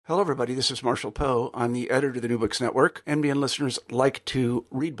Hello, everybody. This is Marshall Poe. I'm the editor of the New Books Network. NBN listeners like to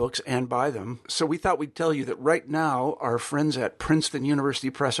read books and buy them. So we thought we'd tell you that right now, our friends at Princeton University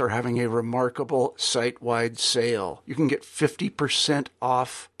Press are having a remarkable site-wide sale. You can get 50%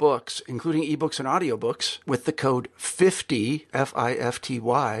 off books, including ebooks and audiobooks, with the code 50,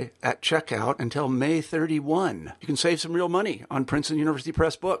 F-I-F-T-Y, at checkout until May 31. You can save some real money on Princeton University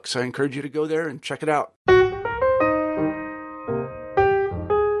Press books. I encourage you to go there and check it out.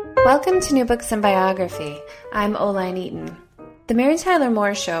 Welcome to New Books and Biography. I'm Oline Eaton. The Mary Tyler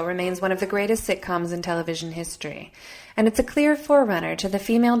Moore Show remains one of the greatest sitcoms in television history, and it's a clear forerunner to the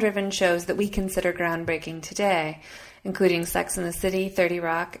female-driven shows that we consider groundbreaking today, including Sex and the City, 30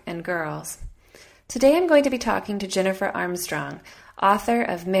 Rock, and Girls. Today I'm going to be talking to Jennifer Armstrong, author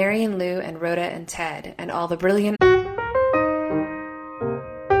of Mary and Lou and Rhoda and Ted, and all the brilliant...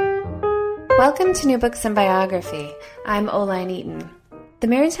 Welcome to New Books and Biography. I'm Oline Eaton. The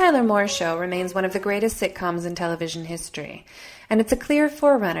Mary Tyler Moore Show remains one of the greatest sitcoms in television history, and it's a clear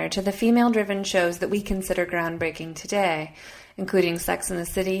forerunner to the female-driven shows that we consider groundbreaking today, including Sex and the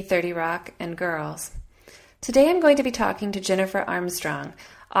City, 30 Rock, and Girls. Today I'm going to be talking to Jennifer Armstrong,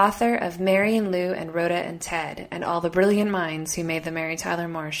 author of Mary and Lou and Rhoda and Ted, and all the brilliant minds who made the Mary Tyler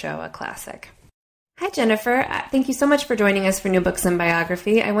Moore Show a classic. Hi, Jennifer. Thank you so much for joining us for New Books and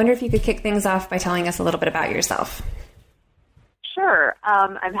Biography. I wonder if you could kick things off by telling us a little bit about yourself. Sure.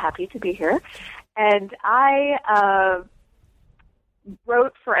 I'm happy to be here. And I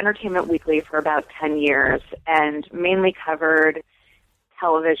wrote for Entertainment Weekly for about 10 years and mainly covered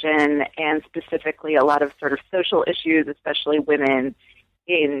television and specifically a lot of sort of social issues, especially women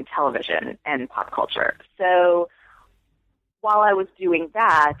in television and pop culture. So while I was doing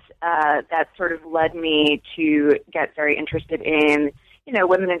that, that sort of led me to get very interested in,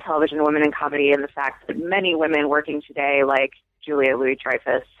 women in television, women in comedy, and the fact that many women working today, like Julia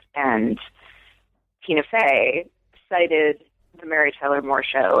Louis-Dreyfus and Tina Fey, cited the Mary Tyler Moore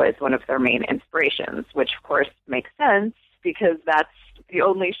Show as one of their main inspirations, which of course makes sense because that's the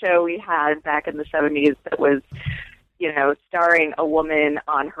only show we had back in the 70s that was, starring a woman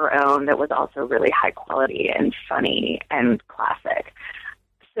on her own that was also really high quality and funny and classic.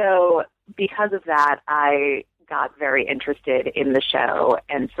 So because of that, I got very interested in the show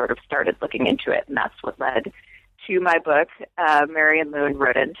and sort of started looking into it, and that's what led to my book, Mary and Lou and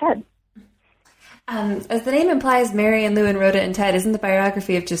Rhoda and Ted. As the name implies, Mary and Lou and Rhoda and Ted isn't the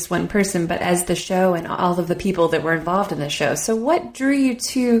biography of just one person, but as the show and all of the people that were involved in the show. So what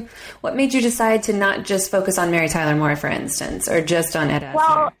made you decide to not just focus on Mary Tyler Moore, for instance, or just on Ed Asner?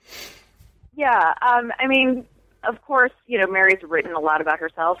 Well, yeah, of course, Mary's written a lot about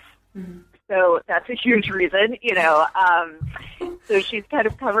herself. Mm-hmm. So that's a huge reason, so she's kind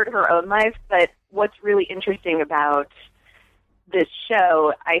of covered her own life. But what's really interesting about this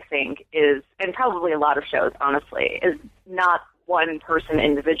show, I think, is, and probably a lot of shows, honestly, is not one person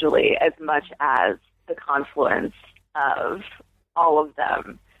individually as much as the confluence of all of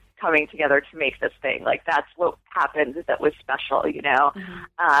them coming together to make this thing. Like, that's what happened that was special, Mm-hmm.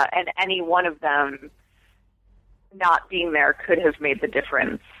 And any one of them not being there could have made the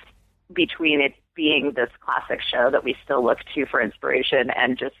difference between it being this classic show that we still look to for inspiration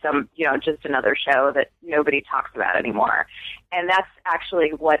and just just another show that nobody talks about anymore. And that's actually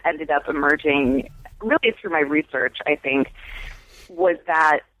what ended up emerging really through my research, I think, was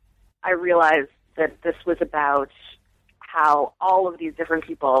that I realized that this was about how all of these different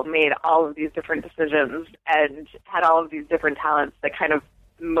people made all of these different decisions and had all of these different talents that kind of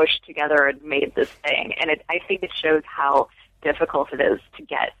mushed together and made this thing. And I think it shows how difficult it is to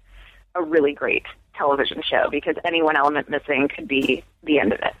get a really great television show because any one element missing could be the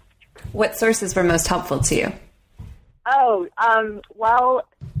end of it. What sources were most helpful to you? Well,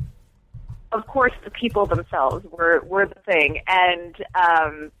 of course, the people themselves were the thing.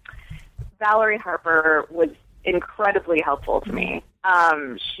 And Valerie Harper was incredibly helpful to me.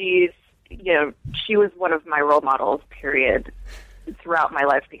 She was one of my role models, period, throughout my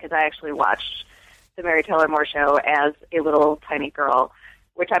life because I actually watched the Mary Tyler Moore Show as a little tiny girl,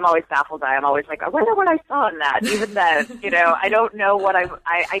 which I'm always baffled by. I'm always like, I wonder what I saw in that. Even then, I don't know what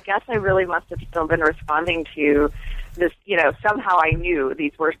I guess I really must have still been responding to this, somehow I knew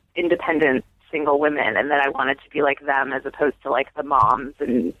these were independent single women and that I wanted to be like them as opposed to like the moms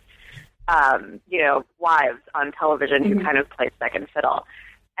and, wives on television who kind of play second fiddle.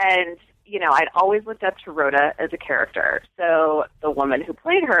 And, I'd always looked up to Rhoda as a character. So the woman who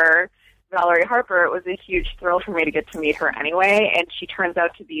played her, Valerie Harper, it was a huge thrill for me to get to meet her anyway, and she turns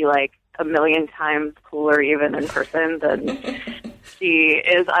out to be like a million times cooler even in person than she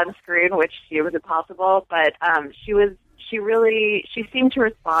is on screen, which she was impossible. But she she seemed to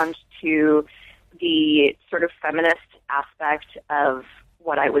respond to the sort of feminist aspect of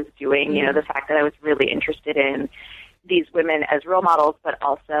what I was doing, you know, the fact that I was really interested in these women as role models, but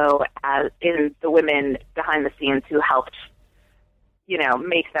also as in the women behind the scenes who helped, you know,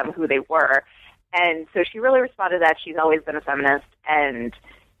 make them who they were. And so she really responded to that. She's always been a feminist, and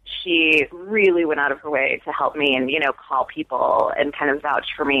she really went out of her way to help me and, you know, call people and kind of vouch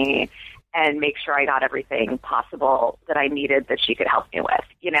for me and make sure I got everything possible that I needed that she could help me with,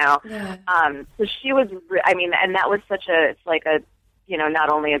 you know? Yeah. So she was, I mean, and that was such a, it's like a, you know, not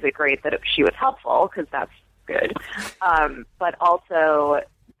only is it great that she was helpful, because that's good, but also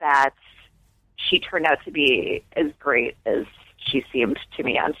that she turned out to be as great as she seemed to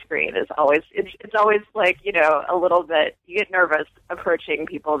me on screen. Is always it's always like, you know, a little bit, you get nervous approaching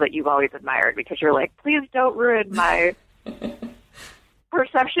people that you've always admired because you're like, please don't ruin my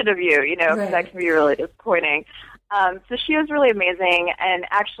perception of you, you know, because right. that can be really disappointing. So she was really amazing, and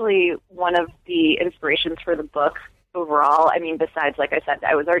actually one of the inspirations for the book overall, I mean, besides, like I said,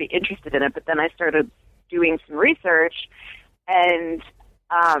 I was already interested in it, but then I started doing some research, and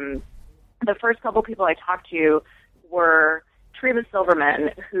the first couple people I talked to were Treva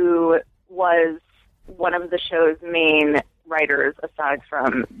Silverman, who was one of the show's main writers aside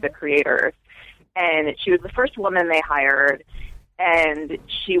from the creators, and she was the first woman they hired, and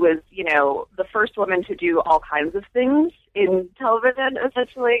she was, you know, the first woman to do all kinds of things in television,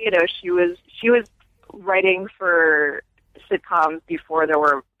 essentially. You know, she was writing for sitcoms before there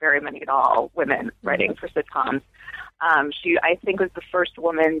were very many at all women writing for sitcoms. She, I think, was the first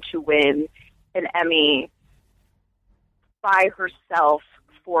woman to win an Emmy by herself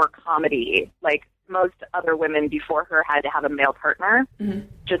for comedy. Like, most other women before her had to have a male partner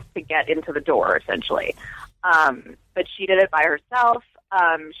just to get into the door, essentially. But she did it by herself.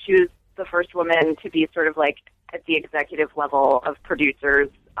 She was the first woman to be sort of like at the executive level of producers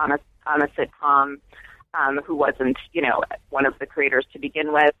on a sitcom, who wasn't, you know, one of the creators to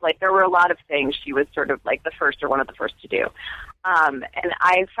begin with. Like, there were a lot of things she was sort of like the first or one of the first to do. And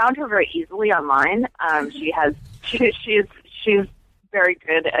I found her very easily online. She's very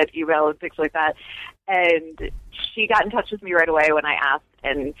good at email and things like that. And she got in touch with me right away when I asked,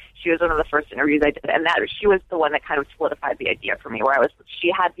 and she was one of the first interviews I did. And that she was the one that kind of solidified the idea for me, where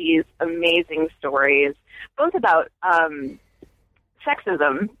she had these amazing stories, both about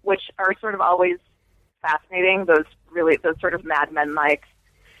sexism, which are sort of always fascinating, those sort of Mad Men-like,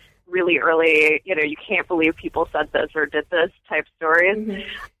 really early, you know, you can't believe people said this or did this type stories,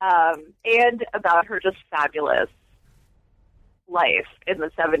 and about her just fabulous life in the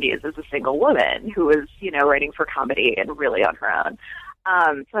 70s as a single woman who was, you know, writing for comedy and really on her own.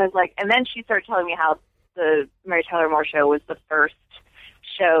 So I was like, and then she started telling me how the Mary Tyler Moore Show was the first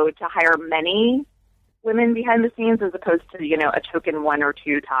show to hire many women behind the scenes as opposed to, you know, a token one or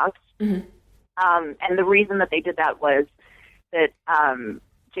two tops. And the reason that they did that was that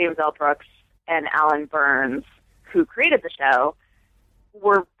James L. Brooks and Alan Burns, who created the show,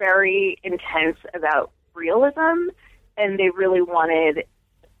 were very intense about realism, and they really wanted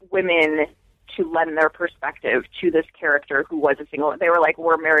women to lend their perspective to this character who was a single. They were like,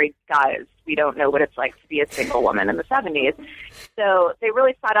 we're married guys. We don't know what it's like to be a single woman in the 70s. So they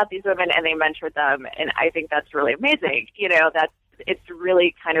really sought out these women and they mentored them, and I think that's really amazing. You know, it's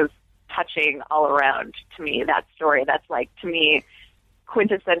really kind of touching all around to me, that story. That's like, to me,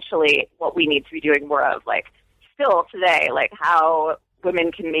 quintessentially what we need to be doing more of. Like, still today, like how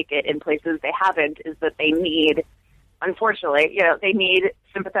women can make it in places they haven't is that they need, unfortunately, you know, they need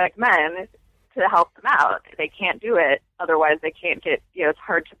sympathetic men to help them out. They can't do it. Otherwise, they can't get, you know, it's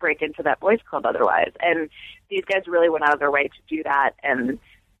hard to break into that boys club otherwise. And these guys really went out of their way to do that. And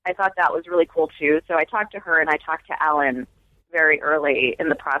I thought that was really cool, too. So I talked to her and I talked to Alan very early in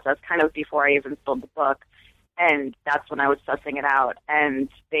the process, kind of before I even sold the book. And that's when I was sussing it out. And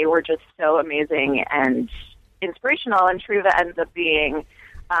they were just so amazing and inspirational. And Treva ends up being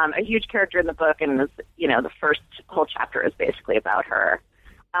a huge character in the book, and you know, the first whole chapter is basically about her.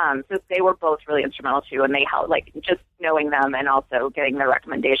 So they were both really instrumental too, and they helped, like, just knowing them and also getting their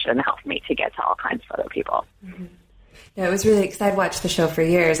recommendation helped me to get to all kinds of other people. Yeah, it was really exciting. I'd watched the show for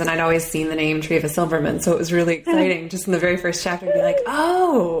years, and I'd always seen the name Treva Silverman, so it was really exciting just in the very first chapter to be like,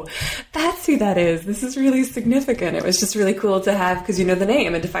 oh, that's who that is. This is really significant. It was just really cool to have, because you know the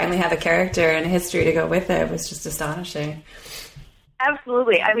name, and to finally have a character and a history to go with it was just astonishing.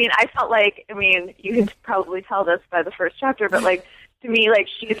 Absolutely. I mean, I felt like, you can probably tell this by the first chapter, but like, to me, like,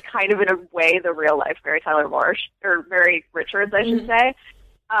 she's kind of in a way the real life Mary Tyler Moore, or Mary Richards, I should say.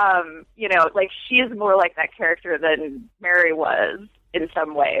 You know, like, she is more like that character than Mary was in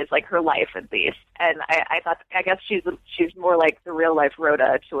some ways, like her life at least. And I guess she's more like the real life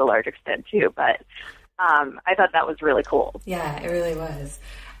Rhoda to a large extent too. But I thought that was really cool. Yeah, it really was.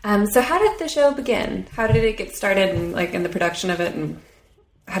 So how did the show begin? How did it get started and like in the production of it, and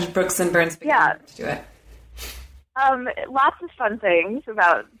how did Brooks and Burns begin to do it? Lots of fun things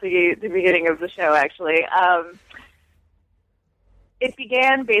about the beginning of the show, actually. It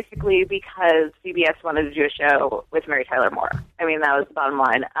began basically because CBS wanted to do a show with Mary Tyler Moore. I mean, that was the bottom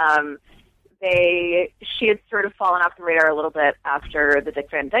line. She had sort of fallen off the radar a little bit after the Dick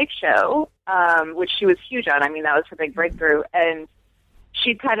Van Dyke Show, which she was huge on. I mean, that was her big breakthrough. And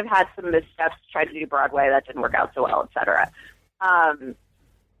she'd kind of had some missteps, tried to do Broadway, that didn't work out so well, et cetera.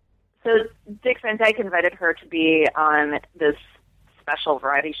 So Dick Van Dyke invited her to be on this special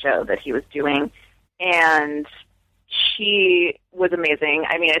variety show that he was doing, and she was amazing.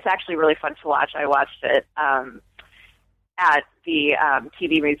 I mean, it's actually really fun to watch. I watched it at the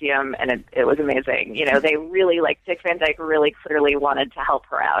TV museum, and it was amazing. You know, they really, like, Dick Van Dyke really clearly wanted to help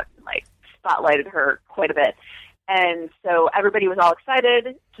her out, and, like, spotlighted her quite a bit. And so everybody was all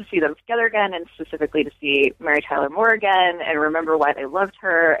excited to see them together again, and specifically to see Mary Tyler Moore again and remember why they loved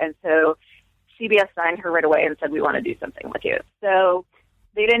her. And so CBS signed her right away and said, we want to do something with you. So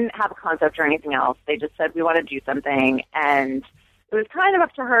they didn't have a concept or anything else. They just said, we want to do something. And it was kind of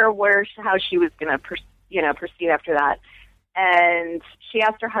up to her how she was going to proceed after that. And she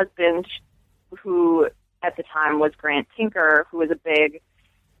asked her husband, who at the time was Grant Tinker, who was a big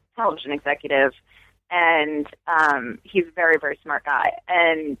television executive, and he's a very, very smart guy.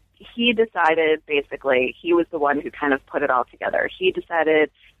 And he decided, basically, he was the one who kind of put it all together. He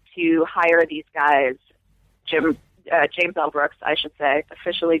decided to hire these guys, James L. Brooks, I should say,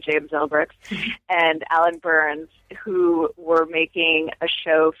 officially James L. Brooks, and Alan Burns, who were making a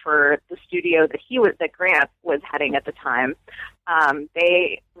show for the studio that Grant was heading at the time.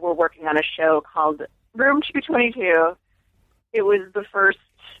 They were working on a show called Room 222. It was the first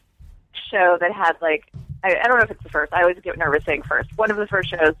show that had, like, I don't know if it's the first. I always get nervous saying first. One of the first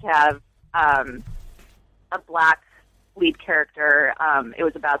shows to have a black lead character. It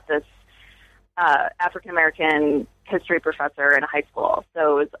was about this African-American history professor in a high school.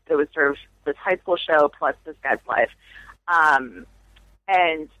 So it was sort of this high school show plus this guy's life. And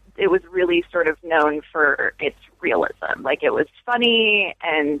it was really sort of known for its realism. Like, it was funny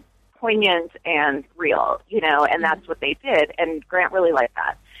and poignant and real, you know, and that's what they did. And Grant really liked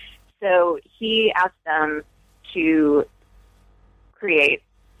that. So he asked them to create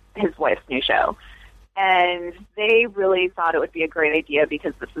his wife's new show. And they really thought it would be a great idea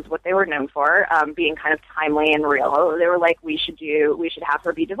because this is what they were known for, being kind of timely and real. They were like, we should have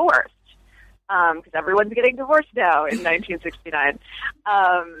her be divorced. Because everyone's getting divorced now in 1969.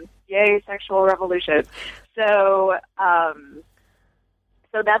 Yay, sexual revolution. So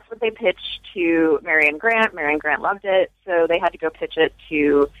that's what they pitched to Marion Grant. Marion Grant loved it, so they had to go pitch it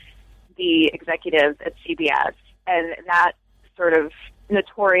to the executives at CBS, and that sort of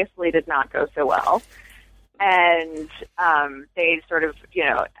notoriously did not go so well. And they sort of, you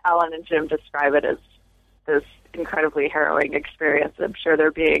know, Alan and Jim describe it as this incredibly harrowing experience. I'm sure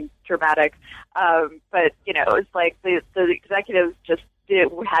they're being dramatic. But, you know, it was like the executives just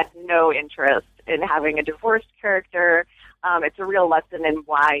had no interest in having a divorced character. It's a real lesson in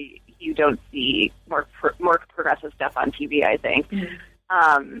why you don't see more progressive stuff on TV, I think.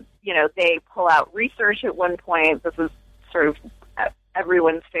 Mm-hmm. You know, they pull out research at one point. This is sort of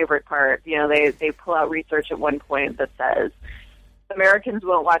everyone's favorite part. You know, they pull out research at one point that says Americans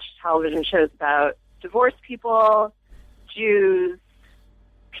won't watch television shows about divorced people, Jews,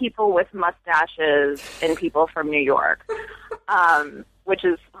 people with mustaches, and people from New York, which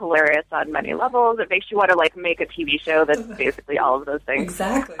is hilarious on many levels. It makes you want to, like, make a TV show that's basically all of those things.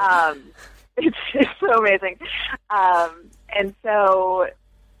 Exactly. It's so amazing. And so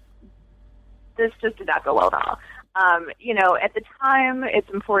this just did not go well at all. You know, at the time, it's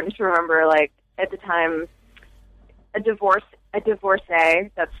important to remember, like, at the time, a divorcee,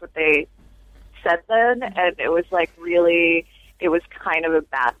 that's what they said then, and it was, like, really, it was kind of a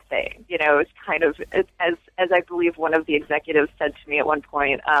bad thing. You know, it was kind of, as I believe one of the executives said to me at one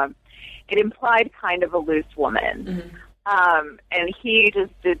point, it implied kind of a loose woman. Mm-hmm. And he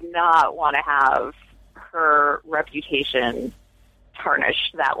just did not want to have her reputation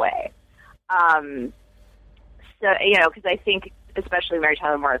tarnished that way. So, you know, because I think, especially Mary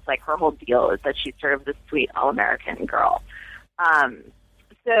Tyler Moore, it's like her whole deal is that she's sort of this sweet all-American girl.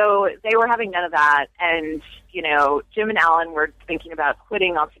 So they were having none of that, and, you know, Jim and Alan were thinking about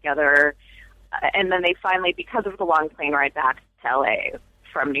quitting altogether, and then they finally, because of the long plane ride back to L.A.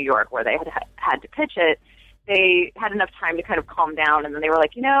 from New York, where they had to pitch it, they had enough time to kind of calm down, and then they were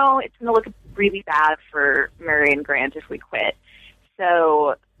like, it's going to look really bad for Mary and Grant if we quit.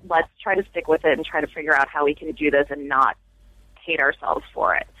 So let's try to stick with it and try to figure out how we can do this and not hate ourselves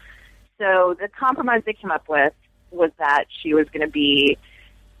for it. So the compromise they came up with was that she was going to be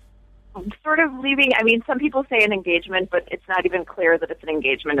sort of leaving. I mean, some people say an engagement, but it's not even clear that it's an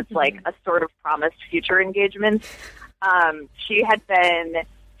engagement. It's like a sort of promised future engagement. She had been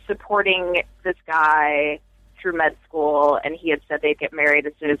supporting this guy through med school, and he had said they'd get married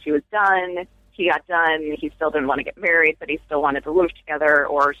as soon as he was done. He got done. He still didn't want to get married, but he still wanted to live together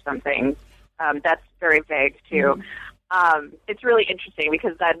or something. That's very vague, too. It's really interesting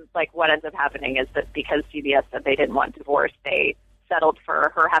because then, like, what ends up happening is that because CBS said they didn't want divorce, they settled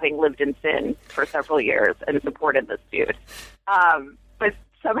for her having lived in sin for several years and supported this dude. But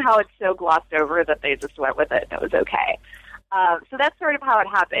somehow it's so glossed over that they just went with it and it was okay. So that's sort of how it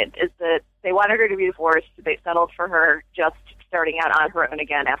happened, is that they wanted her to be divorced. They settled for her just starting out on her own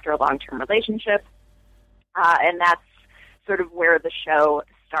again after a long-term relationship. And that's sort of where the show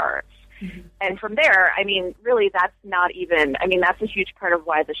starts. Mm-hmm. And from there, I mean, really, that's not even, I mean, that's a huge part of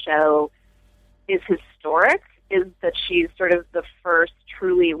why the show is historic, is that she's sort of the first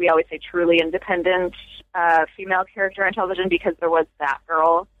truly, we always say truly independent female character on television, because there was That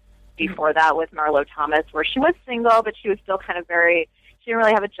Girl before that with Marlo Thomas, where she was single, but she was still kind of very, she didn't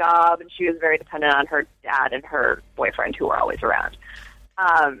really have a job, and she was very dependent on her dad and her boyfriend, who were always around.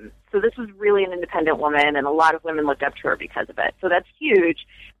 So this was really an independent woman, and a lot of women looked up to her because of it. So that's huge,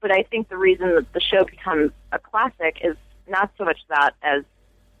 but I think the reason that the show becomes a classic is not so much that as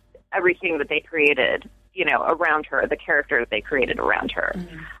everything that they created, you know, around her, the character that they created around her.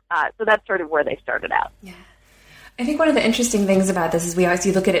 Mm-hmm. So that's sort of where they started out. Yeah. I think one of the interesting things about this is you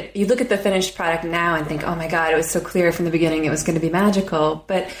look at the finished product now and think, oh my God, it was so clear from the beginning it was going to be magical.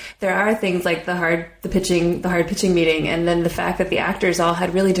 But there are things like the hard pitching meeting, and then the fact that the actors all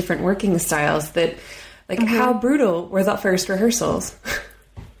had really different working styles that, like, mm-hmm. How brutal were the first rehearsals?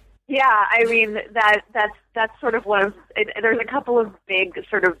 Yeah, I mean, that's sort of one of, there's a couple of big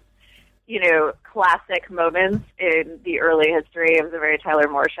sort of, you know, classic moments in the early history of the Mary Tyler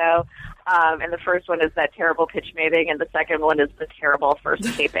Moore Show. And the first one is that terrible pitch meeting, and the second one is the terrible first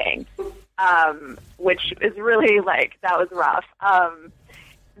taping, which is really, like, that was rough.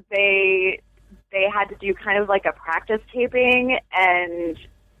 They had to do kind of like a practice taping, and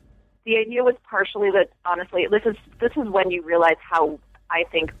the idea was partially that, honestly, this is when you realize how, I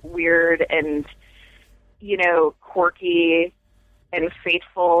think, weird and, you know, quirky and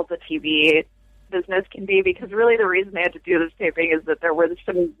faithful the TV business can be, because really the reason they had to do this taping is that there were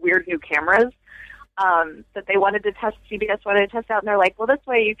some weird new cameras that they wanted to test, CBS wanted to test out, and they're like, well, this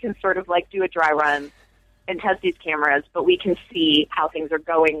way you can sort of like do a dry run and test these cameras, but we can see how things are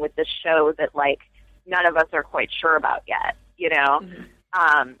going with this show that, like, none of us are quite sure about yet, you know?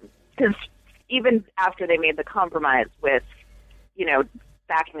 Because even after they made the compromise with, you know,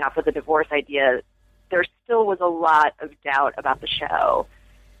 backing off with the divorce idea, there still was a lot of doubt about the show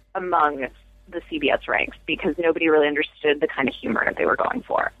among the CBS ranks, because nobody really understood the kind of humor that they were going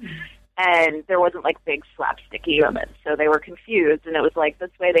for. And there wasn't, like, big slapsticky moments, so they were confused, and it was like,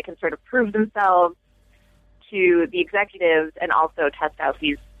 this way they can sort of prove themselves to the executives and also test out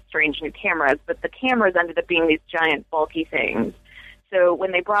these strange new cameras. But the cameras ended up being these giant, bulky things. So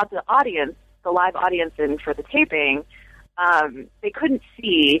when they brought the audience, the live audience, in for the taping, they couldn't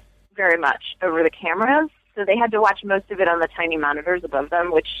see very much over the cameras, so they had to watch most of it on the tiny monitors above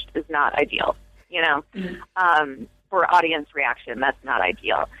them, which is not ideal, you know. For audience reaction, that's not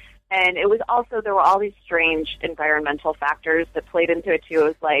ideal. And it was also, there were all these strange environmental factors that played into it, too. It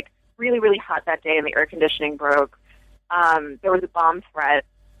was, like, really, really hot that day, and the air conditioning broke. There was a bomb threat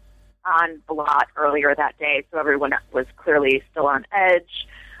on the lot earlier that day, so everyone was clearly still on edge.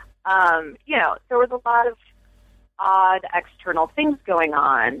 You know, there was a lot of odd external things going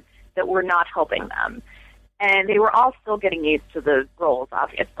on that were not helping them. And they were all still getting used to the roles,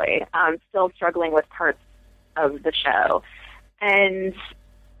 obviously, still struggling with parts of the show. And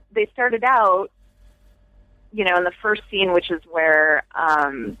they started out, you know, in the first scene, which is where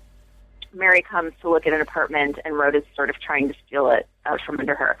Mary comes to look at an apartment, and Rhoda's sort of trying to steal it from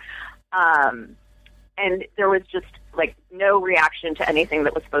under her. And there was just, like, no reaction to anything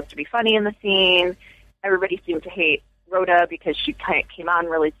that was supposed to be funny in the scene. Everybody seemed to hate Rhoda because she kind of came on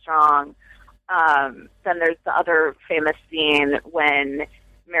really strong. Then there's the other famous scene when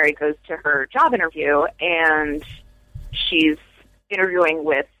Mary goes to her job interview, and she's interviewing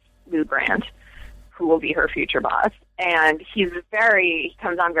with Lou Grant, who will be her future boss. And he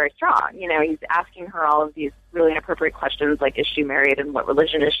comes on very strong. You know, he's asking her all of these really inappropriate questions, like, is she married and what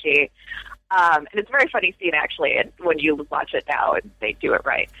religion is she? And it's a very funny scene, actually, and when you watch it now, they do it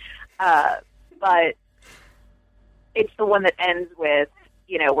right. But it's the one that ends with,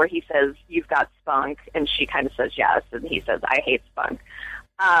 you know, where he says, you've got spunk, and she kind of says yes, and he says, I hate spunk.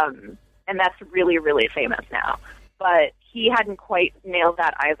 And that's really, really famous now. But he hadn't quite nailed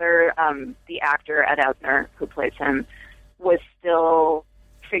that either. The actor, Ed Asner, who plays him, was still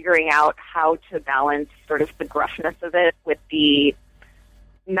figuring out how to balance sort of the gruffness of it with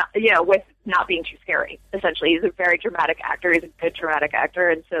with not being too scary, essentially. He's a very dramatic actor. He's a good dramatic actor,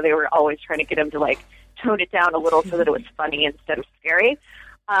 and so they were always trying to get him to, like, tone it down a little so that it was funny instead of scary.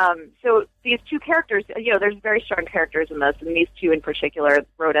 So these two characters, you know, there's very strong characters in this, and these two in particular,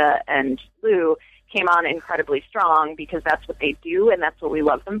 Rhoda and Lou, came on incredibly strong because that's what they do and that's what we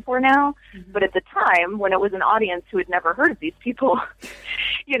love them for now. Mm-hmm. But at the time, when it was an audience who had never heard of these people,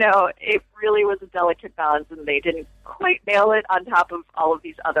 you know, it really was a delicate balance, and they didn't quite nail it on top of all of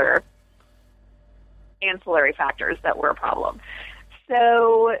these other ancillary factors that were a problem.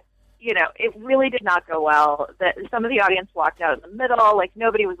 So, you know, it really did not go well. Some of the audience walked out in the middle, like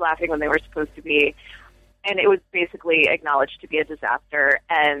nobody was laughing when they were supposed to be, and it was basically acknowledged to be a disaster.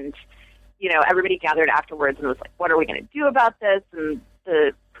 And, you know, everybody gathered afterwards and was like, what are we going to do about this? And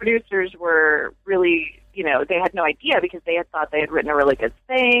the producers were really, you know, they had no idea because they had thought they had written a really good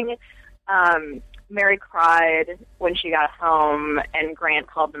thing. Mary cried when she got home, and Grant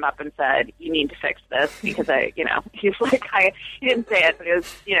called them up and said, you need to fix this because he's like, he didn't say it, but it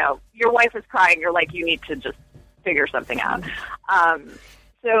was, you know, your wife is crying. You're like, you need to just figure something out.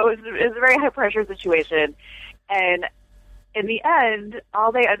 So it was a very high pressure situation. And in the end,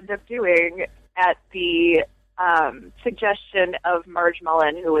 all they ended up doing at the suggestion of Marge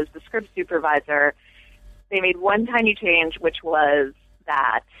Mullen, who was the script supervisor, they made one tiny change, which was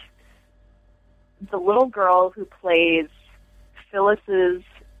that the little girl who plays Phyllis's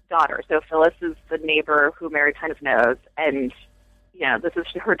daughter, so Phyllis is the neighbor who Mary kind of knows, and, you know, this is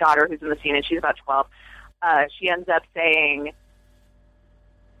her daughter who's in the scene, and she's about 12. She ends up saying,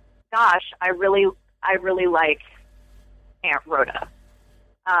 gosh, I really like Aunt Rhoda.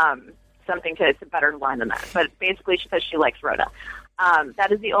 It's a better line than that. But basically she says she likes Rhoda.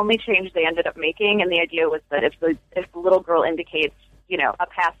 That is the only change they ended up making, and the idea was that if the little girl indicates, you know, a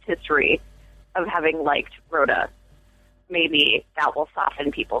past history of having liked Rhoda, maybe that will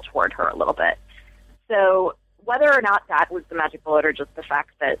soften people toward her a little bit. So whether or not that was the magic bullet or just the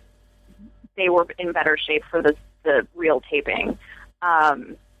fact that they were in better shape for the real taping,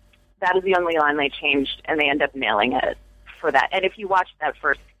 that is the only line they changed, and they end up nailing it for that. And if you watch that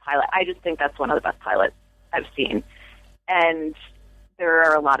first pilot, I just think that's one of the best pilots I've seen. And there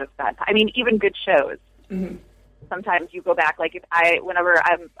are a lot of bad, even good shows. Mm-hmm. Sometimes you go back, like I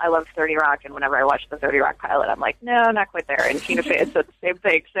love 30 Rock, and whenever I watch the 30 Rock pilot, I'm like, no, not quite there. And Tina Fey said the same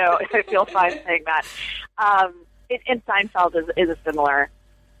thing, so I feel fine saying that. And Seinfeld is a similar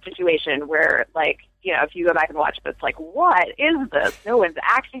situation where, like, you know, if you go back and watch it, it's like, what is this? No one's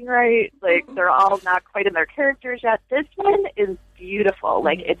acting right. Like, they're all not quite in their characters yet. This one is beautiful.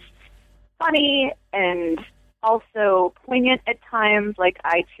 Like, it's funny and also poignant at times. Like,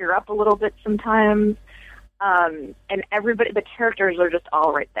 I tear up a little bit sometimes. And everybody, the characters are just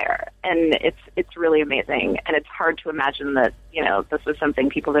all right there, and it's really amazing. And it's hard to imagine that, you know, this was something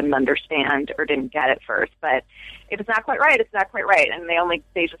people didn't understand or didn't get at first. But if it's not quite right, it's not quite right. And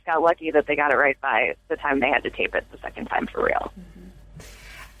they just got lucky that they got it right by the time they had to tape it the second time for real.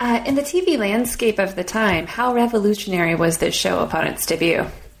 Mm-hmm. In the TV landscape of the time, how revolutionary was this show upon its debut?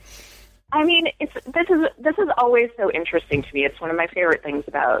 I mean, this is always so interesting to me. It's one of my favorite things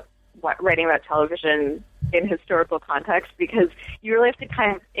about writing about television in historical context, because you really have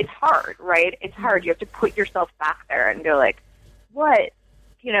to it's hard, right? It's hard. You have to put yourself back there and go like, what,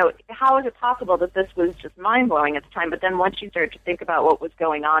 you know, how is it possible that this was just mind-blowing at the time? But then once you start to think about what was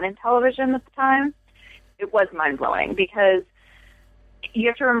going on in television at the time, it was mind-blowing, because you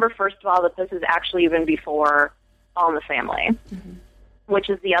have to remember, first of all, that this is actually even before All in the Family, mm-hmm. which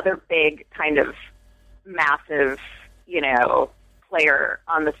is the other big kind of massive, you know, player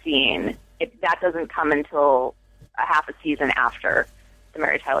on the scene. That doesn't come until a half a season after the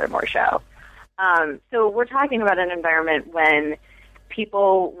Mary Tyler Moore Show. So we're talking about an environment when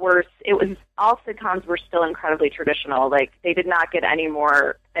all sitcoms were still incredibly traditional. Like, they did not get any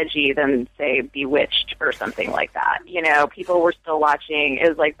more edgy than, say, Bewitched or something like that. You know, people were still watching. It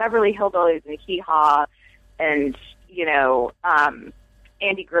was like Beverly Hillbillies and Hee Haw and, you know,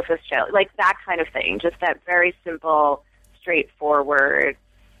 Andy Griffith's Show, like that kind of thing. Just that very simple, straightforward,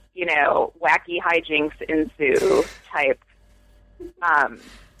 wacky hijinks ensue type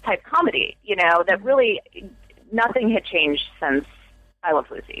comedy, that really nothing had changed since I Love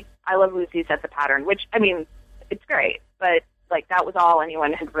Lucy. I Love Lucy set the pattern, which, I mean, it's great, but like that was all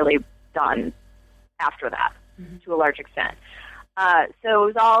anyone had really done after that to a large extent. So it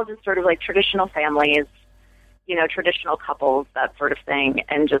was all just sort of like traditional families, traditional couples, that sort of thing,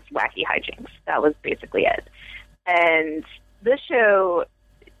 and just wacky hijinks. That was basically it. And this show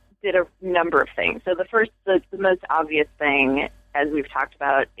did a number of things. So the most obvious thing, as we've talked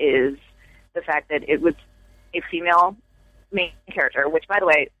about, is the fact that it was a female main character, which, by the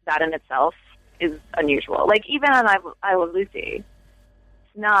way, that in itself is unusual. Like, even on I Love Lucy,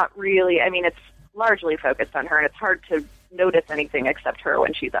 it's not really, I mean, it's largely focused on her, and it's hard to notice anything except her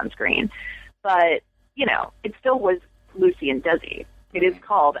when she's on screen. But, it still was Lucy and Desi. It is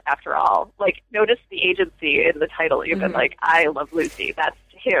called, after all. Like, notice the agency in the title, even, like, I Love Lucy. That's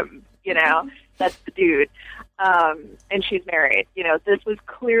him, That's the dude. And she's married. This was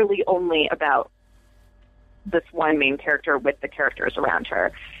clearly only about this one main character with the characters around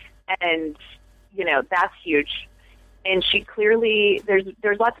her. And, that's huge. And she clearly,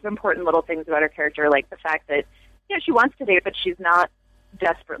 there's lots of important little things about her character, like the fact that, she wants to date, but she's not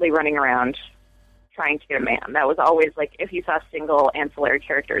desperately running around trying to get a man. That was always, like, if you saw single ancillary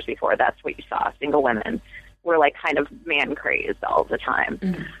characters before, that's what you saw. Single women were, like, kind of man-crazed all the time.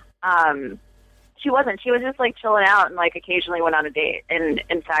 She wasn't. She was just, like, chilling out and, like, occasionally went on a date. And,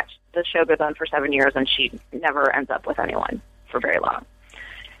 in fact, the show goes on for 7 years, and she never ends up with anyone for very long.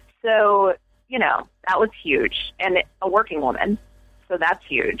 So, that was huge. And a working woman, so that's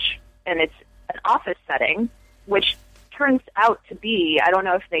huge. And it's an office setting, which turns out to be, I don't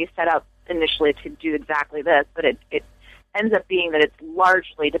know if they set out initially to do exactly this, but it ends up being that it's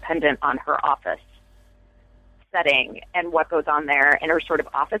largely dependent on her office setting and what goes on there in her sort of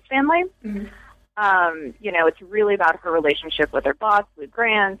office family. It's really about her relationship with her boss, Lou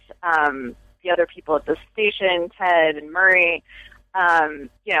Grant, the other people at the station, Ted and Murray.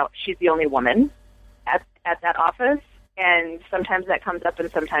 She's the only woman at that office, and sometimes that comes up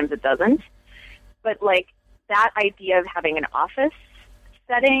and sometimes it doesn't. But, like, that idea of having an office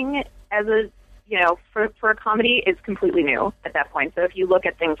setting as a, for a comedy is completely new at that point. So if you look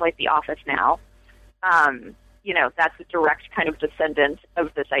at things like The Office now, that's a direct kind of descendant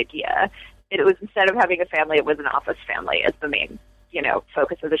of this idea. It was, instead of having a family, it was an office family as the main,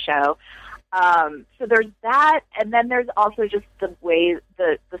 focus of the show. So there's that, and then there's also just the way,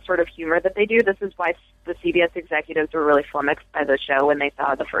 the sort of humor that they do. This is why the CBS executives were really flummoxed by the show when they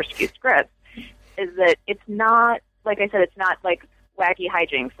saw the first few scripts, is that it's not, like I said, it's not like wacky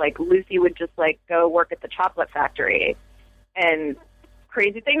hijinks. Like, Lucy would just, like, go work at the chocolate factory, and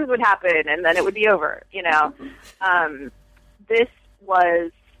crazy things would happen, and then it would be over, This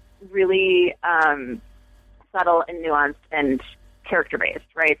was really subtle and nuanced and character-based,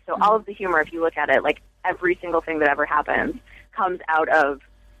 right? So all of the humor, if you look at it, like, every single thing that ever happens comes out of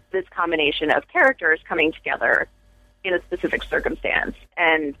this combination of characters coming together in a specific circumstance.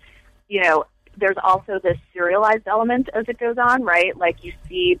 And, there's also this serialized element as it goes on, right? Like, you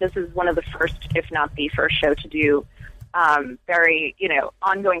see, this is one of the first, if not the first show to do very,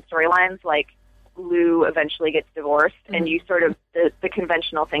 ongoing storylines, like Lou eventually gets divorced, and you sort of, the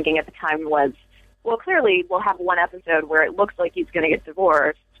conventional thinking at the time was, well, clearly we'll have one episode where it looks like he's going to get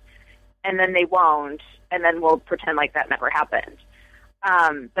divorced, and then they won't, and then we'll pretend like that never happened.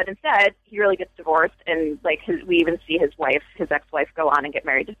 But instead, he really gets divorced, and, like, we even see his ex-wife, go on and get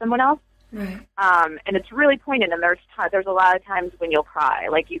married to someone else. Right. And it's really poignant, and there's a lot of times when you'll cry.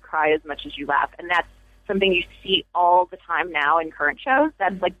 Like, you cry as much as you laugh, and that's something you see all the time now in current shows.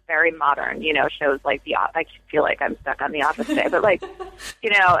 That's, like, very modern, shows like I feel like I'm stuck on The Office today, but, like,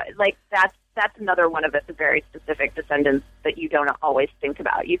 like, that's another one of its very specific descendants that you don't always think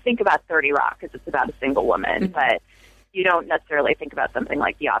about. You think about 30 Rock because it's about a single woman, but you don't necessarily think about something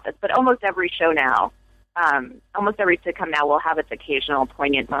like The Office. But almost every show now, almost every sitcom now will have its occasional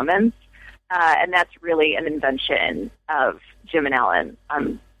poignant moments, and that's really an invention of Jim and Ellen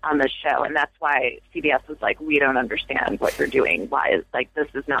on this show, and that's why CBS was like, we don't understand what you're doing. Why, this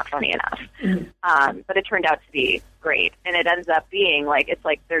is not funny enough. But it turned out to be great, and it ends up being,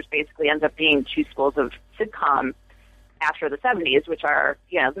 there's basically ends up being two schools of sitcom after the 70s, which are,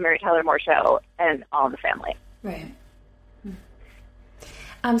 the Mary Tyler Moore Show and All in the Family. Right.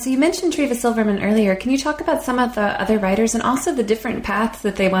 So you mentioned Treva Silverman earlier. Can you talk about some of the other writers and also the different paths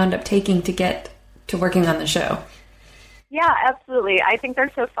that they wound up taking to get to working on the show? Yeah, absolutely. I think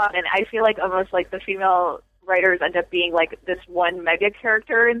they're so fun, and I feel like almost like the female writers end up being like this one mega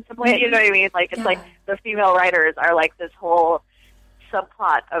character in some way. You know what I mean? Like, it's like the female writers are like this whole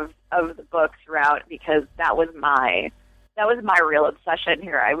subplot of the book throughout, because that was my real obsession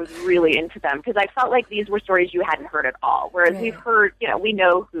here. I was really into them because I felt like these were stories you hadn't heard at all. Whereas we've heard, we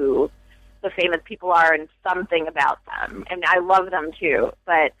know who the famous people are and something about them, and I love them too.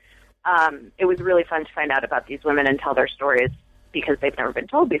 But it was really fun to find out about these women and tell their stories because they've never been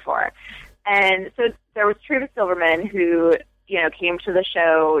told before. And so there was Treva Silverman, who came to the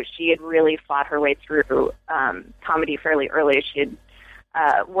show. She had really fought her way through comedy fairly early. She had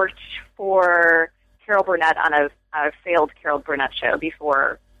worked for Carol Burnett on a failed Carol Burnett show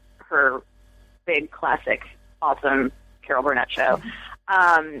before her big, classic, awesome Carol Burnett show.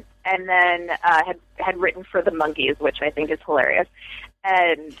 And then had written for the Monkees, which I think is hilarious.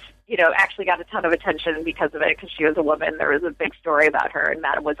 And, actually got a ton of attention because of it, because she was a woman. There was a big story about her in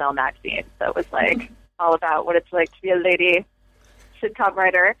Mademoiselle magazine. So it was all about what it's like to be a lady sitcom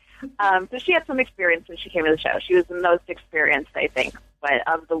writer. So she had some experience when she came to the show. She was the most experienced, I think,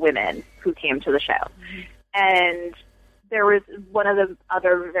 of the women who came to the show. And there was one of the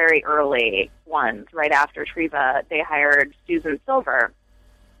other very early ones right after Treva. They hired Susan Silver,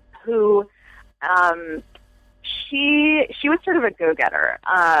 who she was sort of a go-getter.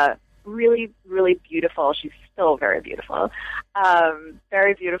 Really, really beautiful. She's still very beautiful.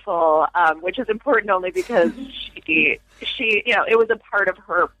 Very beautiful, which is important only because she it was a part of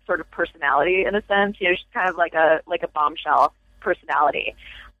her sort of personality in a sense. She's kind of like a bombshell personality.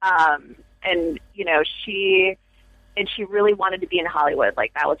 And she really wanted to be in Hollywood.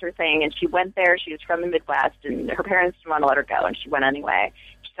 Like, that was her thing. And she went there. She was from the Midwest, and her parents didn't want to let her go, and she went anyway.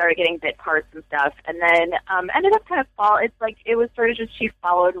 She started getting bit parts and stuff, and then ended up kind of it was sort of just she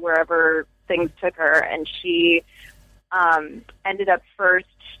followed wherever things took her, and she ended up first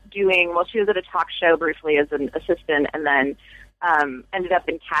she was at a talk show briefly as an assistant, and then ended up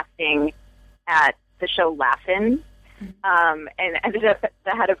in casting at the show Laugh-In, and ended up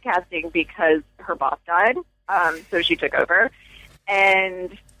the head of casting because her boss died. So she took over,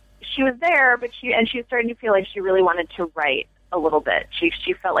 and she was there, but she was starting to feel like she really wanted to write a little bit. She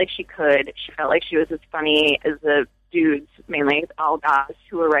felt like she could. She felt like she was as funny as the dudes, mainly all guys,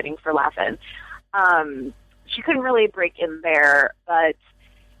 who were writing for Laugh-In. She couldn't really break in there, but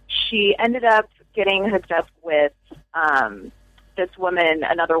she ended up getting hooked up with this woman,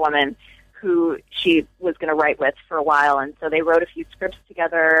 another woman, who she was going to write with for a while, and so they wrote a few scripts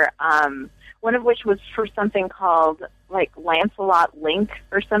together. One of which was for something called Lancelot Link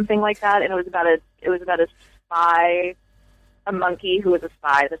or something like that, and it was about a spy, a monkey who was a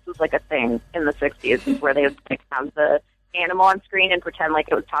spy. This was like a thing in the 60s where they would have the animal on screen and pretend like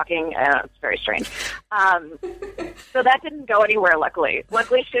it was talking. It's very strange. So that didn't go anywhere, luckily.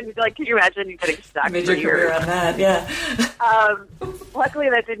 Luckily, can you imagine you getting stuck? Major career on that, yeah. Luckily,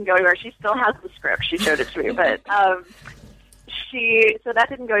 that didn't go anywhere. She still has the script. She showed it to me, but so that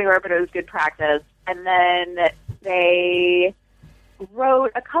didn't go anywhere, but it was good practice. And then they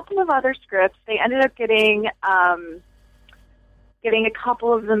wrote a couple of other scripts. They ended up getting a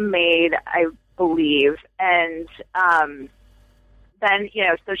couple of them made, I believe. And then,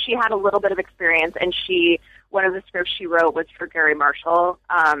 so she had a little bit of experience, and one of the scripts she wrote was for Gary Marshall,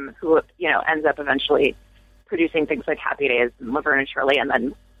 who, ends up eventually producing things like Happy Days and Laverne and Shirley, and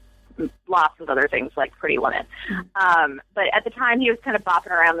then lots of other things like Pretty Woman. But at the time, he was kind of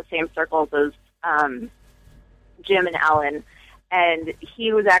bopping around the same circles as Jim and Ellen, and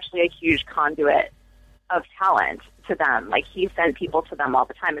he was actually a huge conduit of talent to them. Like, he sent people to them all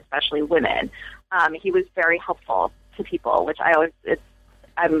the time, especially women. He was very helpful to people, which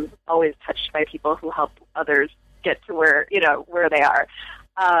I'm always touched by people who help others get to where they are.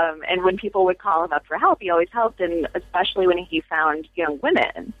 And when people would call him up for help, he always helped, and especially when he found young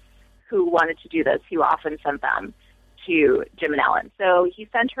women who wanted to do this, he often sent them to Jim and Ellen. So he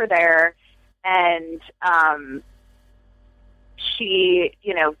sent her there, and she,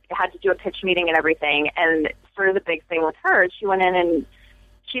 had to do a pitch meeting and everything. And sort of the big thing with her, she went in and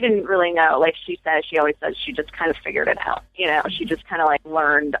she didn't really know. Like she always says she just kind of figured it out. She just kind of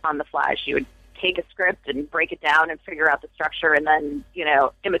learned on the fly. She would take a script and break it down and figure out the structure and then,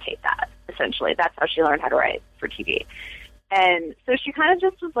 imitate that, essentially. That's how she learned how to write for TV. And so she kind of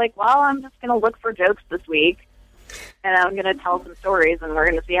just was like, well, I'm just going to look for jokes this week, and I'm going to tell some stories, and we're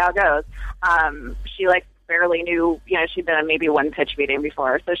going to see how it goes. She, barely knew, she'd been on maybe one pitch meeting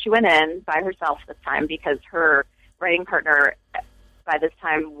before. So she went in by herself this time because her writing partner by this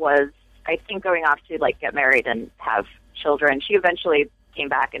time was, I think, going off to, get married and have children. She eventually came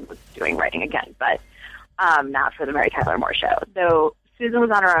back and was doing writing again, but not for the Mary Tyler Moore Show. So Susan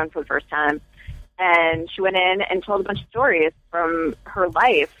was on her own for the first time. And she went in and told a bunch of stories from her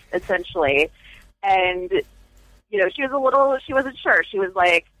life, essentially. And, she wasn't sure. She was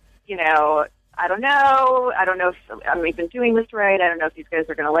like, I don't know if I'm even doing this right. I don't know if these guys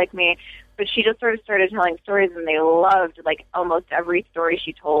are going to like me. But she just sort of started telling stories, and they loved, like, almost every story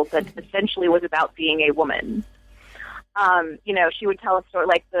she told that essentially was about being a woman. She would tell a story,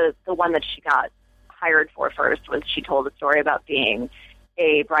 like the one that she got hired for first was she told a story about being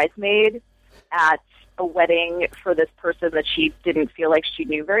a bridesmaid at a wedding for this person that she didn't feel like she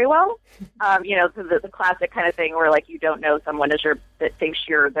knew very well. The classic kind of thing where, like, you don't know someone that thinks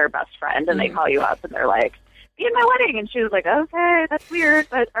you're their best friend, and they call you up and they're like, be in my wedding. And she was like, okay, that's weird,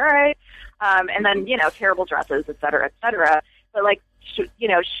 but all right. And then, terrible dresses, et cetera, et cetera. But, like,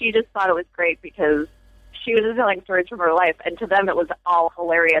 she just thought it was great because she was telling stories from her life, and to them it was all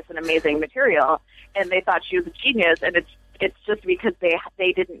hilarious and amazing material, and they thought she was a genius, and it's just because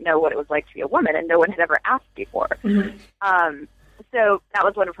they didn't know what it was like to be a woman, and no one had ever asked before. Mm-hmm. So that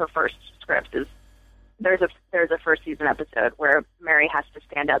was one of her first scripts. There's a first season episode where Mary has to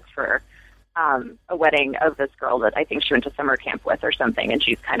stand up for a wedding of this girl that I think she went to summer camp with or something, and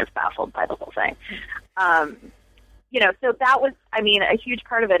she's kind of baffled by the whole thing. So that was, a huge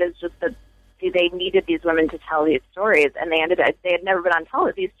part of it is just that they needed these women to tell these stories, and they had never been on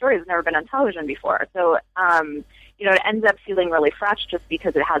television. These stories had never been on television before. So, it ends up feeling really fresh just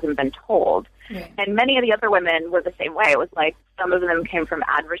because it hasn't been told. Right. And many of the other women were the same way. It was like some of them came from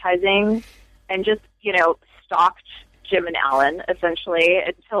advertising and just, stalked Jim and Alan, essentially,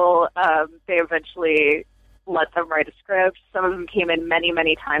 until they eventually let them write a script. Some of them came in many,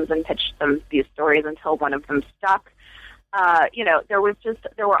 many times and pitched them these stories until one of them stuck.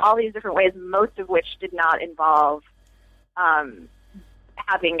 There were all these different ways, most of which did not involve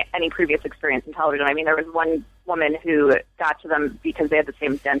having any previous experience in television. There was one woman who got to them because they had the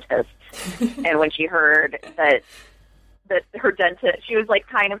same dentist, and when she heard that her dentist, she was like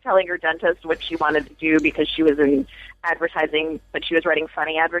kind of telling her dentist what she wanted to do because she was in advertising, but she was writing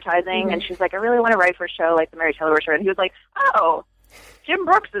funny advertising, mm-hmm. and she's like, I really want to write for a show like the Mary Tyler Moore Show, and he was like, oh, Jim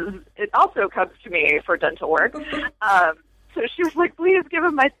Brooks it also comes to me for dental work. So she was like, please give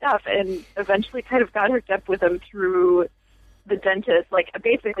him my stuff, and eventually kind of got hooked up with him through the dentist. Like,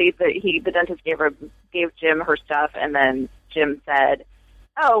 basically, the dentist gave Jim her stuff, and then Jim said,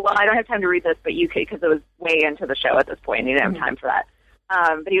 oh, well, I don't have time to read this, but you could, because it was way into the show at this point, and he didn't have time for that.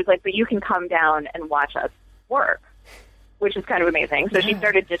 But he was like, but you can come down and watch us work, which is kind of amazing. So she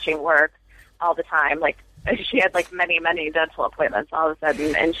started ditching work all the time. Like, she had, like, many, many dental appointments all of a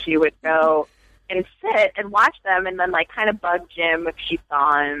sudden, and she would go and sit and watch them and then, like, kind of bug Jim if she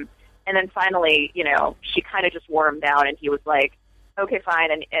saw him. And then finally, she kind of just wore him down, and he was like, okay,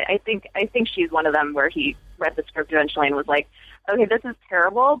 fine. And I think she's one of them where he read the script eventually and was like, okay, this is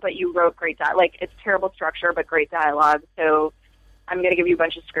terrible, but you wrote great dialogue. Like, it's terrible structure, but great dialogue. So I'm going to give you a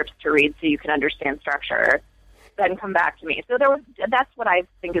bunch of scripts to read so you can understand structure. Then come back to me. So that's what I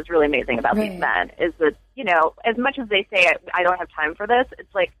think is really amazing about these men is that, as much as they say, I don't have time for this,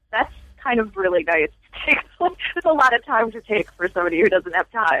 it's like, that's kind of really nice to take. It's a lot of time to take for somebody who doesn't have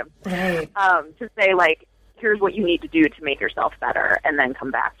time. Right. To say, like, here's what you need to do to make yourself better, and then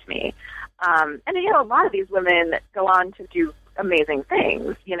come back to me. And, a lot of these women go on to do amazing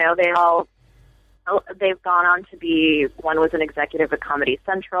things. They've gone on to be, one was an executive at Comedy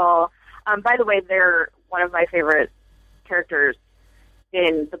Central. By the way, they're one of my favorite characters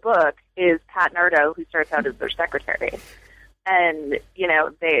in the book is Pat Nardo, who starts out as their secretary. And,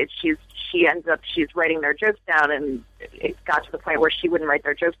 she's writing their jokes down, and it got to the point where she wouldn't write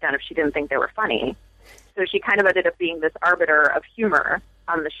their jokes down if she didn't think they were funny. So she kind of ended up being this arbiter of humor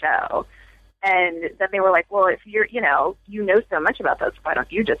on the show. And then they were like, well, if you're, you know so much about this, why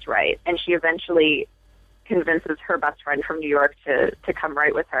don't you just write? And she eventually convinces her best friend from New York to come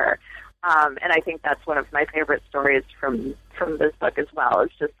write with her. And I think that's one of my favorite stories from this book as well.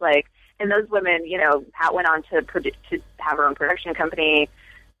 It's just like, and those women, Pat went on to have her own production company.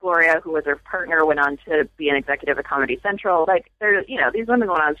 Gloria, who was her partner, went on to be an executive at Comedy Central. Like, these women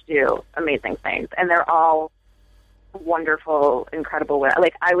went on to do amazing things, and they're all wonderful, incredible women.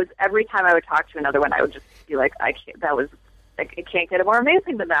 Like, every time I would talk to another one, I would just be like, it can't get more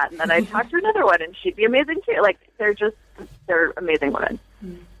amazing than that. And then I'd talk to another one, and she'd be amazing too. Like, they're amazing women.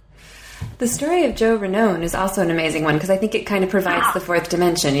 The story of Joe Ranone is also an amazing one because I think it kind of provides the fourth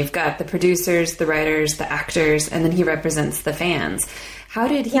dimension. You've got the producers, the writers, the actors, and then he represents the fans. How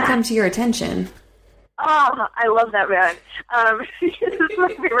did he come to your attention? Oh, I love that man. This is my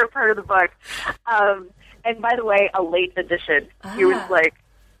favorite part of the book. And by the way, a late edition. He was like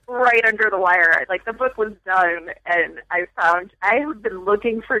right under the wire. Like, the book was done, and I have been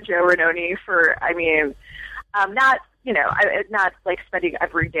looking for Joe Ranone for, not like spending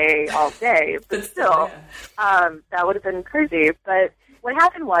every day all day, but still, that would have been crazy. But what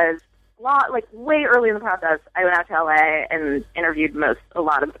happened was, way early in the process, I went out to LA and interviewed a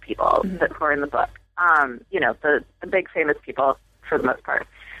lot of the people that were in the book. The big famous people for the most part,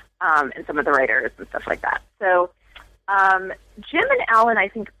 and some of the writers and stuff like that. So Jim and Alan, I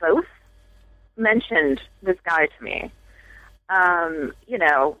think, both mentioned this guy to me.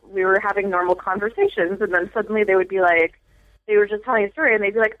 We were having normal conversations, and then suddenly they would be like, they were just telling a story, and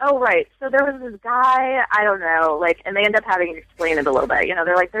they'd be like, oh, right, so there was this guy, I don't know, and they end up having to explain it a little bit.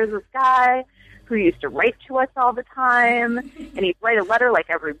 They're like, there's this guy who used to write to us all the time, and he'd write a letter,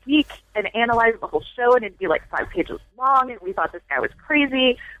 every week and analyze the whole show, and it'd be, 5 pages long, and we thought this guy was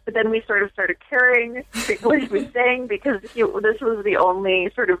crazy, but then we sort of started caring what he was saying, because this was the only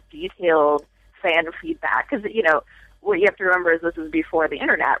sort of detailed fan feedback, because, what you have to remember is this is before the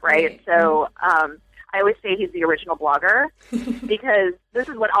internet, right? So I always say he's the original blogger, because this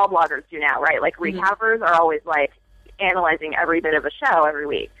is what all bloggers do now, right? Recappers are always, analyzing every bit of a show every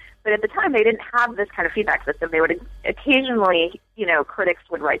week. But at the time, they didn't have this kind of feedback system. They would occasionally, critics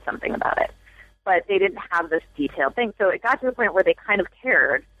would write something about it, but they didn't have this detailed thing. So it got to the point where they kind of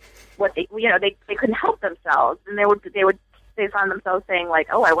cared what they couldn't help themselves, and they found themselves saying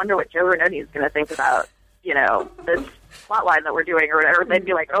oh, I wonder what Joe Renoni is going to think about this plot line that we're doing or whatever. They'd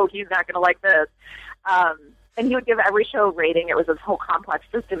be like, oh, he's not going to like this. And he would give every show a rating. It was this whole complex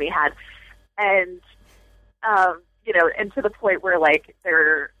system he had, and and to the point where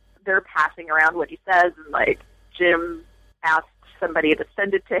they're passing around what he says, and Jim asked somebody to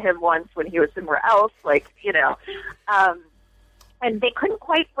send it to him once when he was somewhere else, and they couldn't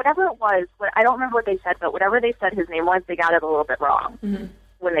quite, whatever it was, I don't remember what they said, but whatever they said his name was, they got it a little bit wrong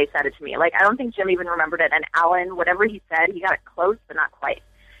when they said it to me. I don't think Jim even remembered it, and Alan, whatever he said, he got it close, but not quite.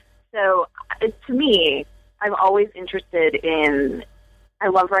 So, to me, I'm always interested in, I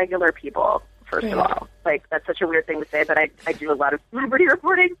love regular people, first of all. That's such a weird thing to say, but I do a lot of celebrity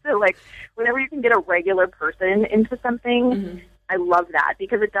reporting, so, whenever you can get a regular person into something, I love that,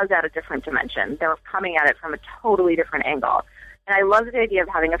 because it does add a different dimension. They're coming at it from a totally different angle. And I love the idea of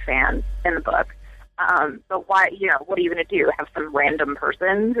having a fan in the book. But why, what are you going to do? Have some random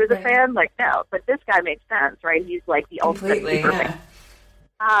person who's a fan? No. But this guy makes sense, right? He's the ultimate super fan.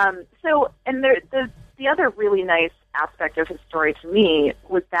 And the other really nice aspect of his story to me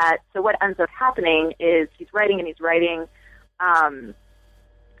was that, so what ends up happening is he's writing, and, he's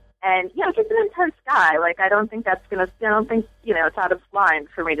an intense guy. I don't think it's out of line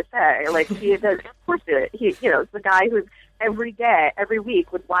for me to say. He does, of course, he's the guy who's every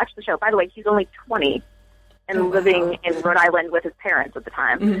week would watch the show. By the way, he's only 20 and living in Rhode Island with his parents at the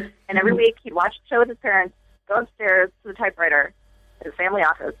time. And every week he'd watch the show with his parents, go upstairs to the typewriter in his family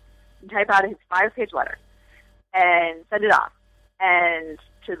office, and type out his 5-page letter and send it off. And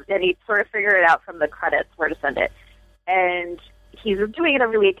he'd sort of figure it out from the credits where to send it. And he's doing it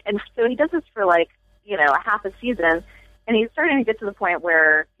every week. And so he does this for a half a season. And he's starting to get to the point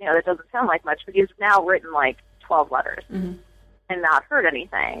where, that doesn't sound like much, but he's now written 12 letters and not heard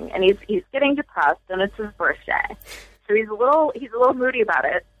anything. And he's getting depressed, and it's his birthday. So he's a little moody about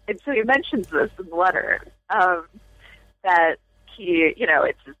it. And so he mentions this in the letter, that he,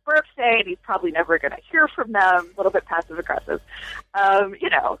 it's his birthday, and he's probably never going to hear from them, a little bit passive-aggressive,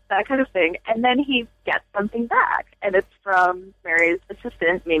 that kind of thing. And then he gets something back, and it's from Mary's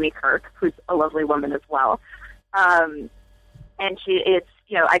assistant, Mimi Kirk, who's a lovely woman as well. And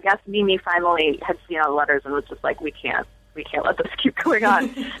I guess Mimi finally had seen all the letters and was just like, we can't let this keep going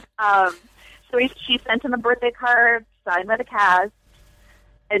on. So she sent him a birthday card signed by the cast,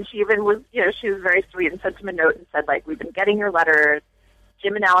 and she even was, she was very sweet and sent him a note and said, we've been getting your letters.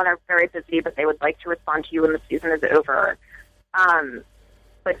 Jim and Alan are very busy, but they would like to respond to you when the season is over.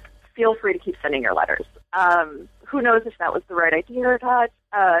 But feel free to keep sending your letters. Who knows if that was the right idea or not.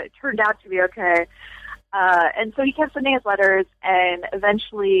 It turned out to be okay. And so he kept sending his letters, and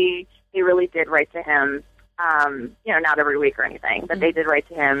eventually they really did write to him, not every week or anything, but they did write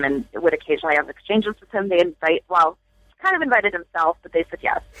to him and would occasionally have exchanges with him. They kind of invited himself, but they said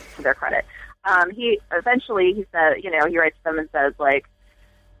yes, to their credit. He said, he writes to them and says, my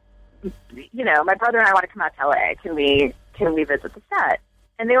brother and I want to come out to LA. Can we visit the set?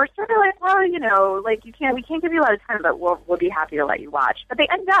 And they were sort of well, we can't give you a lot of time, but we'll be happy to let you watch. But they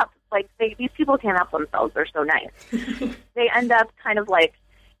end up, these people can't help themselves. They're so nice. They end up kind of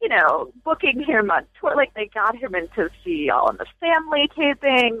booking him on tour. They got him in to see All in the Family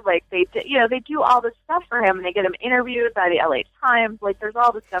taping. They do all this stuff for him, and they get him interviewed by the LA Times. There's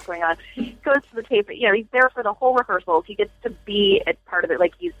all this stuff going on. He goes to the tape. He's there for the whole rehearsals. He gets to be a part of it.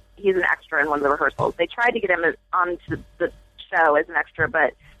 He's he's an extra in one of the rehearsals. They tried to get him onto the show as an extra,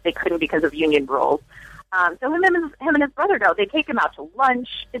 but they couldn't because of union rules. So him and his brother go. They take him out to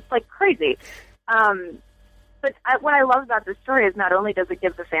lunch. It's like crazy. But what I love about this story is not only does it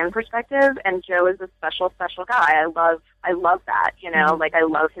give the fan perspective, and Joe is a special, special guy. I love that, you know, like I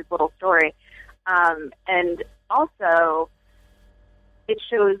love his little story. And also it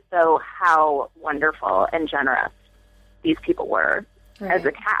shows, though, how wonderful and generous these people were as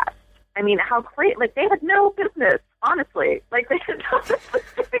a cast. I mean, how great, like they had no business, honestly. Like they had no business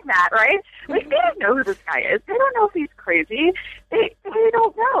doing that, right? Like they don't know who this guy is. They don't know if he's crazy. They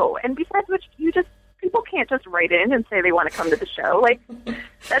don't know. And besides which, people can't just write in and say they want to come to the show. Like,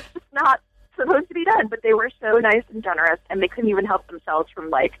 that's just not supposed to be done. But they were so nice and generous, and they couldn't even help themselves from,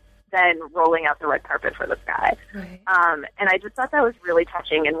 like, then rolling out the red carpet for this guy. Right. And I just thought that was really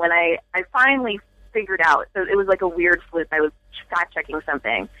touching. And when I finally figured out, so it was like a weird fluke. I was fact-checking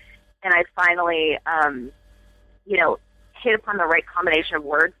something, and I finally, hit upon the right combination of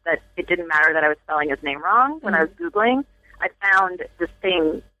words that it didn't matter that I was spelling his name wrong when I was Googling. I found this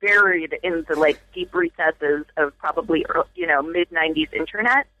thing buried in the, like, deep recesses of probably, mid-'90s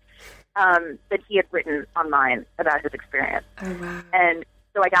internet that he had written online about his experience. Oh, wow. And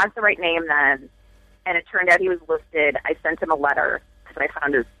so I got the right name then, and it turned out he was listed. I sent him a letter because I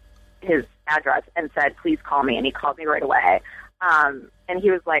found his address and said, please call me, and he called me right away. And he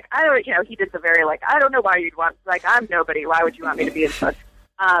was like, he did the very, like, I don't know why you'd want, like, I'm nobody. Why would you want me to be in touch?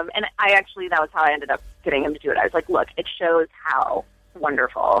 And that was how I ended up getting him to do it. I was like, look, it shows how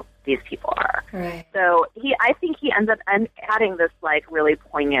wonderful these people are. Right. So I think he ends up adding this, like, really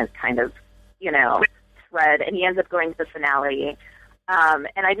poignant kind of, thread, and he ends up going to the finale.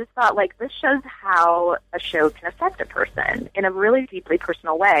 And I just thought, like, this shows how a show can affect a person in a really deeply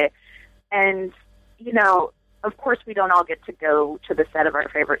personal way. And, of course we don't all get to go to the set of our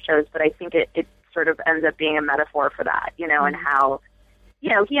favorite shows, but I think it sort of ends up being a metaphor for that, and how,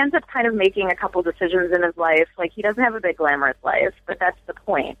 he ends up kind of making a couple decisions in his life. Like, he doesn't have a big glamorous life, but that's the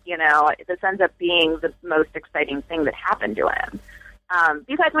point, This ends up being the most exciting thing that happened to him.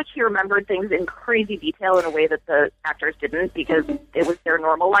 Besides which, he remembered things in crazy detail in a way that the actors didn't, because it was their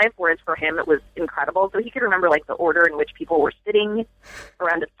normal life, whereas for him it was incredible. So he could remember, like, the order in which people were sitting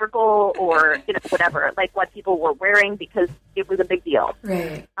around a circle, or, whatever, like what people were wearing, because it was a big deal.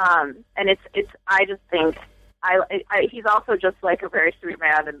 Right. And I just think, he's also just, like, a very sweet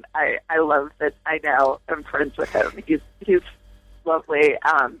man, and I love that I now am friends with him. He's lovely,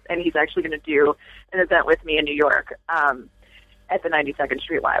 and he's actually going to do an event with me in New York, at the 92nd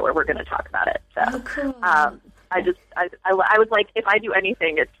Street Y, where we're going to talk about it. So, cool. I was like, if I do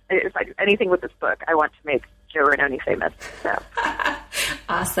anything with this book, I want to make Joe Ranoni famous. So.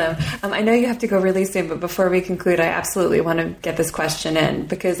 Awesome. I know you have to go really soon, but before we conclude, I absolutely want to get this question in,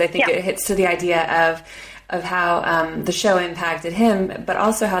 because I think it hits to the idea of how the show impacted him, but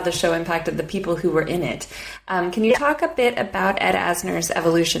also how the show impacted the people who were in it. Can you talk a bit about Ed Asner's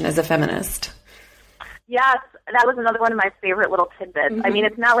evolution as a feminist? Yes, that was another one of my favorite little tidbits. Mm-hmm. I mean,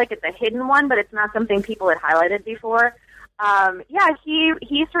 it's not like it's a hidden one, but it's not something people had highlighted before.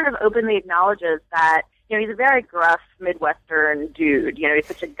 He sort of openly acknowledges that, he's a very gruff Midwestern dude. He's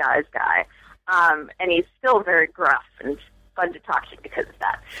such a guy's guy. And he's still very gruff and fun to talk to because of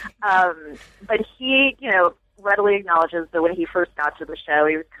that. But he, readily acknowledges that when he first got to the show,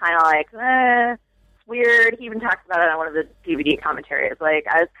 he was kind of like, it's weird. He even talks about it on one of the DVD commentaries. Like,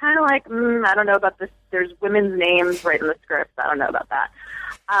 I was kind of like, I don't know about this. There's women's names right in the script. I don't know about that.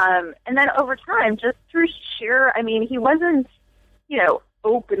 And then over time, just through sheer, he wasn't,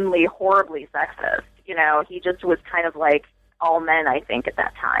 openly horribly sexist. He just was kind of like all men, I think, at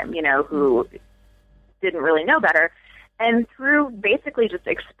that time, who didn't really know better. And through basically just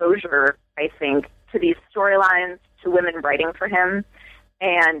exposure, I think, to these storylines, to women writing for him,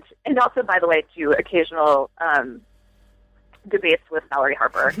 and also, by the way, to occasional debates with Valerie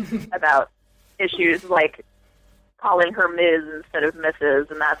Harper about issues like calling her Ms. instead of Mrs.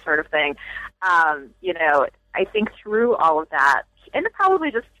 and that sort of thing. I think through all of that, and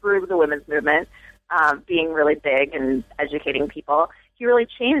probably just through the women's movement being really big and educating people, he really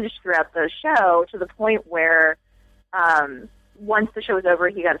changed throughout the show to the point where once the show was over,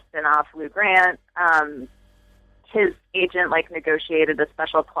 he got a spin-off, Lou Grant. His agent negotiated a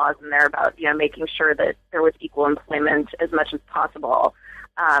special clause in there about making sure that there was equal employment as much as possible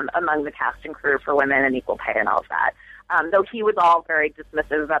among the cast and crew for women, and equal pay and all of that. Though he was all very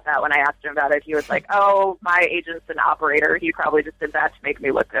dismissive about that when I asked him about it. He was like, "Oh, my agent's an operator. He probably just did that to make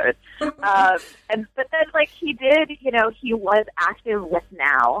me look good." But then he did, he was active with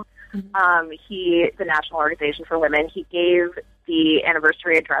NOW. The National Organization for Women. He gave the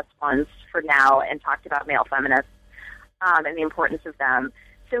anniversary address once for Now and talked about male feminists and the importance of them.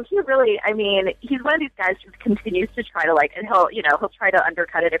 So he really, I mean, he's one of these guys who continues to try to, like, and he'll try to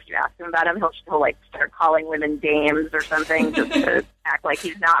undercut it if you ask him about him. He'll like, start calling women dames or something just to act like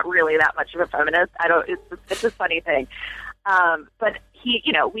he's not really that much of a feminist. It's a funny thing. But he,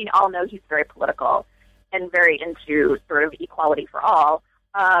 we all know he's very political and very into sort of equality for all.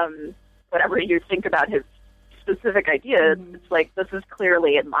 Whatever you think about his specific ideas, it's like, this is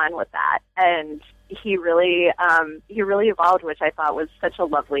clearly in line with that. And he really evolved, which I thought was such a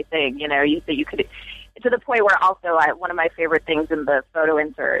lovely thing, that you could, to the point where also one of my favorite things in the photo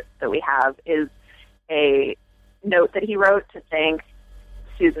insert that we have is a note that he wrote to thank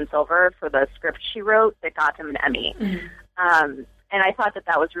Susan Silver for the script she wrote that got him an Emmy. And I thought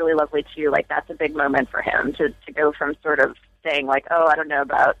that was really lovely too. Like, that's a big moment for him to go from sort of saying like, oh, I don't know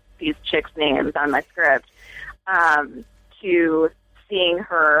about these chicks' names on my script, to seeing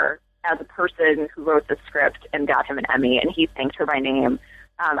her as a person who wrote the script and got him an Emmy, and he thanked her by name.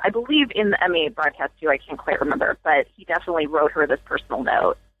 I believe in the Emmy broadcast too, I can't quite remember, but he definitely wrote her this personal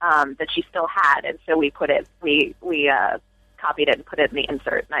note that she still had, and so we copied it and put it in the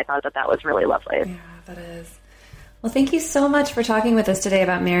insert, and I thought that was really lovely. Yeah, that is. Well, thank you so much for talking with us today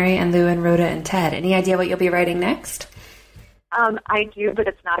about Mary and Lou and Rhoda and Ted. Any idea what you'll be writing next? I do, but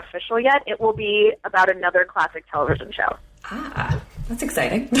it's not official yet. It will be about another classic television show. Ah, that's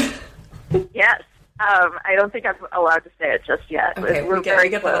exciting. Yes. I don't think I'm allowed to say it just yet. Okay, we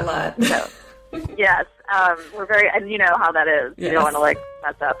get that a lot. So, yes. We're very, and you know how that is. Yes. You don't want to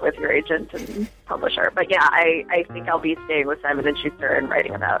mess up with your agent and publisher. But yeah, I think I'll be staying with Simon & Schuster and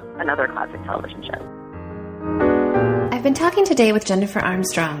writing about another classic television show. I've been talking today with Jennifer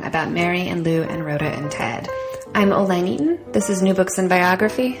Armstrong about Mary and Lou and Rhoda and Ted. I'm Oline Eaton. This is New Books in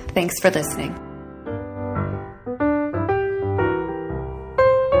Biography. Thanks for listening.